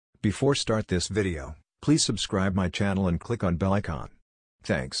Before start this video, please subscribe my channel and click on bell icon.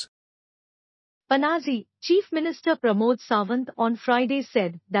 Thanks. Panaji, Chief Minister Pramod Sawant on Friday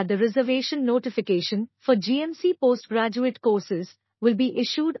said that the reservation notification for GMC postgraduate courses will be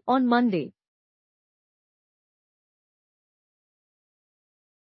issued on Monday.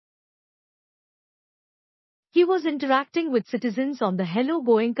 He was interacting with citizens on the Hello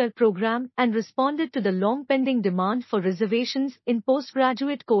Goenka program and responded to the long-pending demand for reservations in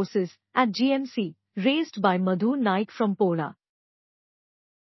postgraduate courses at GMC, raised by Madhu Naik from Quota.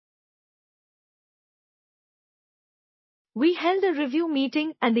 We held a review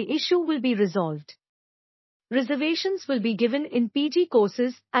meeting and the issue will be resolved. Reservations will be given in PG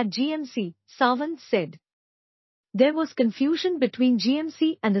courses at GMC, Sawant said. There was confusion between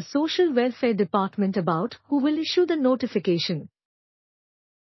GMC and the Social Welfare Department about who will issue the notification.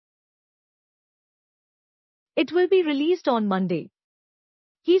 It will be released on Monday.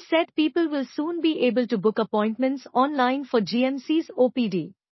 He said people will soon be able to book appointments online for GMC's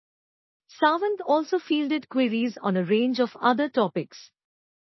OPD. Sawant also fielded queries on a range of other topics.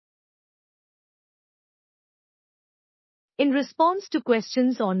 In response to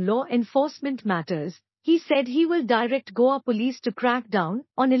questions on law enforcement matters, he said he will direct Goa police to crack down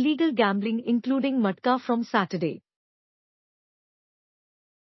on illegal gambling including Matka from Saturday.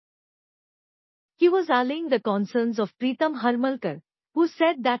 He was allaying the concerns of Preetam Harmalkar, who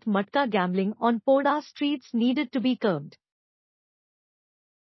said that Matka gambling on Poda streets needed to be curbed.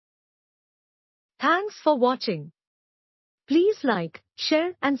 Thanks for watching. Please like,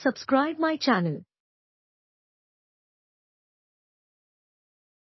 share and subscribe my channel.